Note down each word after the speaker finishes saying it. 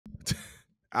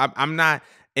I'm not.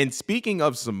 And speaking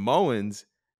of Samoans,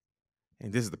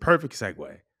 and this is the perfect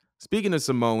segue. Speaking of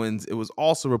Samoans, it was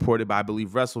also reported by, I believe,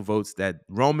 WrestleVotes that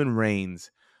Roman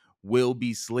Reigns will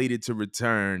be slated to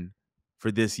return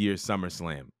for this year's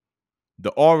SummerSlam.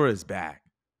 The aura is back.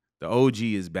 The OG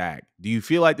is back. Do you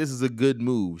feel like this is a good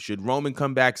move? Should Roman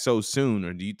come back so soon,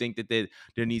 or do you think that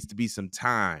there needs to be some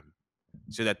time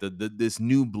so that this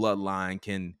new bloodline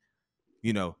can,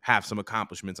 have some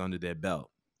accomplishments under their belt?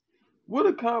 What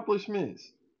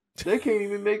accomplishments? They can't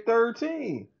even make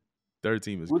 13 Third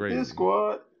team is with this crazy.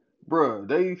 squad. Bruh,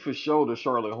 they for sure the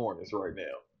Charlotte Hornets right now.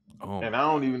 Oh And my I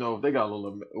don't God. even know if they got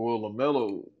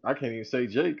LaMelo. I can't even say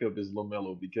Jacob is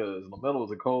LaMelo because LaMelo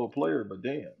is a cold player, but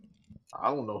damn. I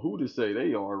don't know who to say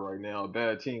they are right now. A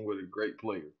bad team with a great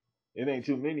player. It ain't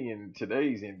too many in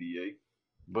today's NBA.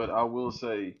 But I will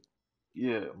say,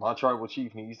 yeah, my tribal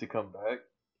chief needs to come back.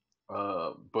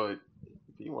 But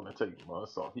if he want to take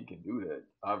months off, he can do that.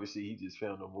 Obviously, he just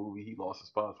filmed a movie. He lost his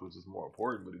spots, which is more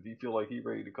important. But if he feel like he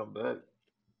ready to come back,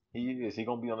 he is. He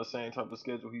gonna be on the same type of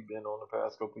schedule he been on the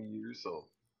past couple of years. So,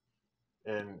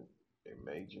 and in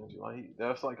May, June, July,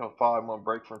 that's like a 5 month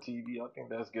break from TV. I think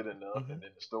that's good enough. Mm-hmm. And then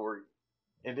the story.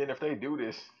 And then if they do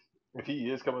this, if he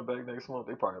is coming back next month,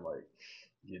 they probably like,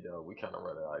 we kind of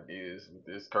run out of ideas with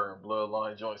this current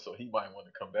bloodline joint, so he might want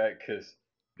to come back because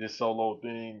this solo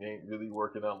thing ain't really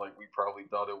working out like we probably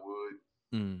thought it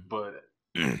would. Mm. But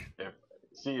if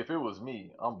if it was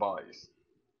me, I'm biased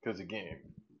because again,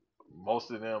 most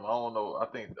of them, I don't know. I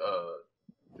think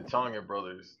the Tongan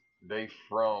brothers, they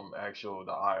from actual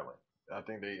the island. I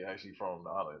think they actually from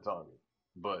the island of Tonga.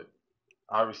 But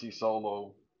obviously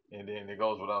Solo, and then it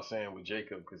goes without saying with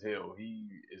Jacob, because hell, he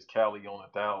is Cali on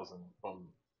 1,000 from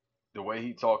the way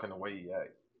he talk and the way he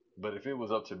act. But if it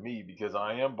was up to me, because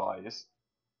I am biased,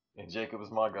 and Jacob is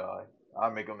my guy, I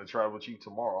make him the tribal chief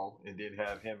tomorrow, and then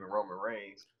have him and Roman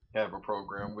Reigns have a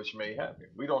program, which may happen.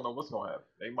 We don't know what's gonna happen.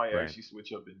 They might Right. actually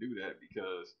switch up and do that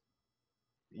because,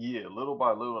 yeah, little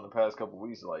by little in the past couple of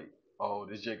weeks, like, oh,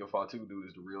 this Jacob Fatu dude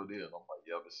is the real deal. And I'm like,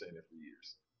 yeah, I've been saying it for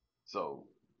years. So,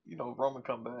 Roman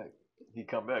come back. He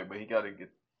come back, but he got to get.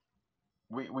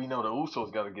 We know the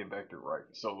Usos got to get back to right.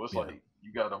 So it's Yeah. like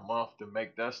you got a month to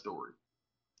make that story.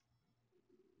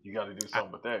 You got to do I,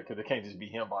 something with that because it can't just be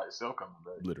him by himself coming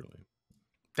back. literally.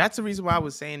 That's the reason why I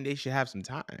was saying they should have some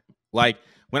time. Like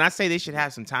when I say they should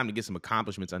have some time to get some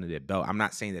accomplishments under their belt, I'm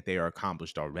not saying that they are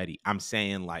accomplished already. I'm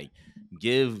saying like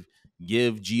give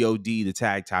God the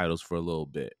tag titles for a little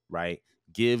bit, right?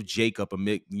 Give Jacob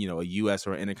a US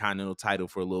or intercontinental title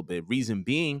for a little bit. Reason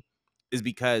being is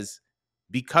because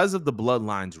of the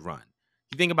bloodlines run.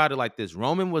 You think about it like this: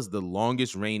 Roman was the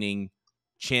longest reigning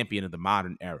champion of the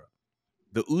modern era.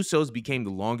 The Usos became the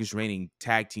longest reigning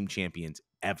tag team champions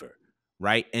ever,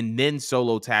 right? And then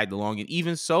Solo tagged along, and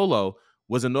even Solo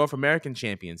was a North American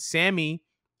champion. Sammy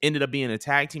ended up being a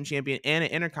tag team champion and an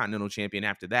intercontinental champion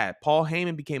after that. Paul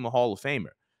Heyman became a Hall of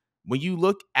Famer. When you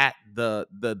look at the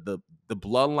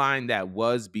bloodline that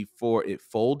was before it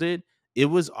folded, it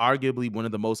was arguably one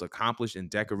of the most accomplished and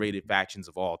decorated factions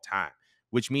of all time.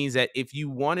 Which means that if you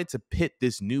wanted to pit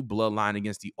this new bloodline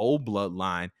against the old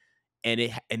bloodline, and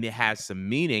it has some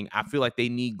meaning, I feel like they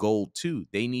need gold too.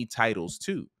 They need titles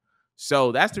too.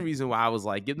 So that's the reason why I was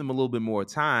like, give them a little bit more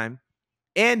time.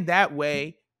 And that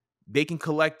way they can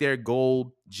collect their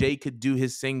gold. Jay could do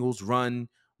his singles run.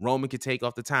 Roman could take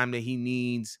off the time that he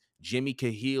needs. Jimmy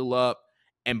could heal up.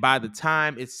 And by the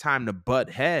time it's time to butt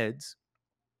heads,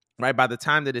 right? By the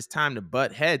time that it's time to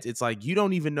butt heads, it's like you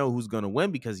don't even know who's gonna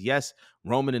win because yes,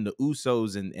 Roman and the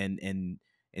Usos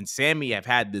and Sammy have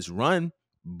had this run,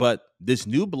 but this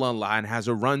new bloodline has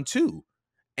a run too,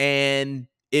 and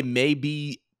it may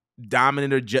be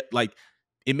dominant or like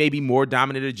it may be more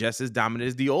dominant or just as dominant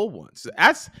as the old ones. So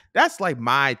that's like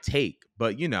my take,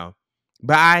 but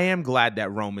but I am glad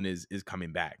that Roman is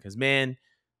coming back because man,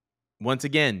 once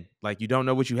again, like you don't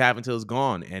know what you have until it's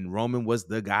gone. And Roman was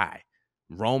the guy.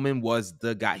 Roman was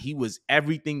the guy. He was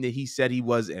everything that he said he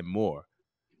was and more.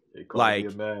 They called me a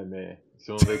Like, madman. As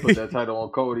soon as they put that title on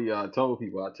Cody, I told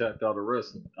people I tapped out of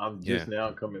wrestling. I'm yeah, just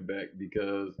now coming back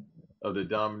because of the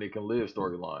Dominic and Liv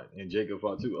storyline and Jacob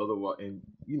Fatu. Otherwise, and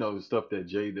the stuff that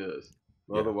Jay does.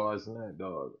 But yeah, otherwise than that,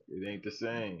 dog, it ain't the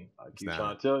same. I it's keep not.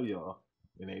 trying to tell y'all,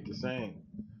 it ain't the same.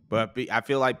 But I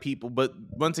feel like but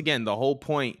once again, the whole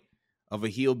point of a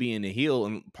heel being a heel,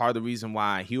 and part of the reason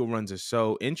why heel runs are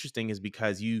so interesting is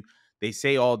because they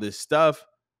say all this stuff,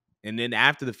 and then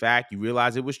after the fact, you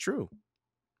realize it was true.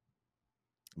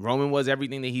 Roman was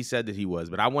everything that he said that he was.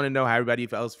 But I want to know how everybody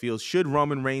else feels. Should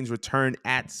Roman Reigns return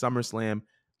at SummerSlam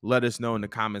let us know in the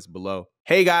comments below.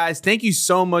 Hey guys, thank you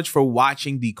so much for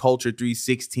watching the Culture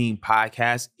 316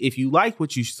 podcast. If you like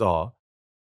what you saw,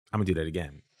 I'm going to do that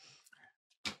again.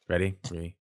 Ready?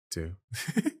 3, 2.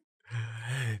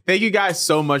 Thank you guys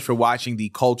so much for watching the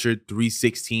Culture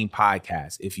 316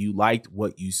 podcast. If you liked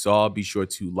what you saw, be sure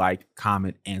to like,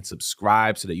 comment, and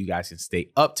subscribe so that you guys can stay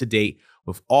up to date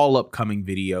with all upcoming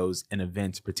videos and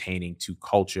events pertaining to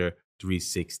Culture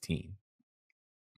 316.